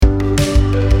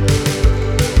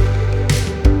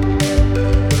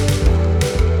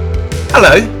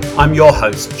Hello, I'm your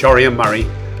host, Jorian Murray.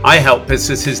 I help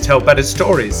businesses tell better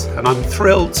stories, and I'm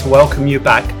thrilled to welcome you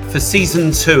back for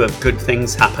Season 2 of Good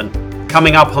Things Happen.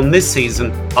 Coming up on this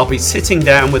season, I'll be sitting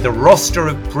down with a roster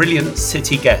of brilliant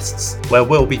city guests, where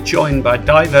we'll be joined by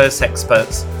diverse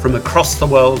experts from across the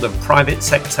world of private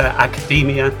sector,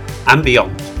 academia, and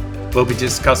beyond. We'll be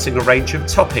discussing a range of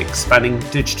topics spanning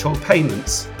digital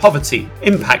payments, poverty,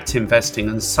 impact investing,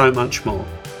 and so much more.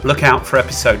 Look out for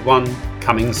episode 1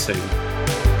 coming soon.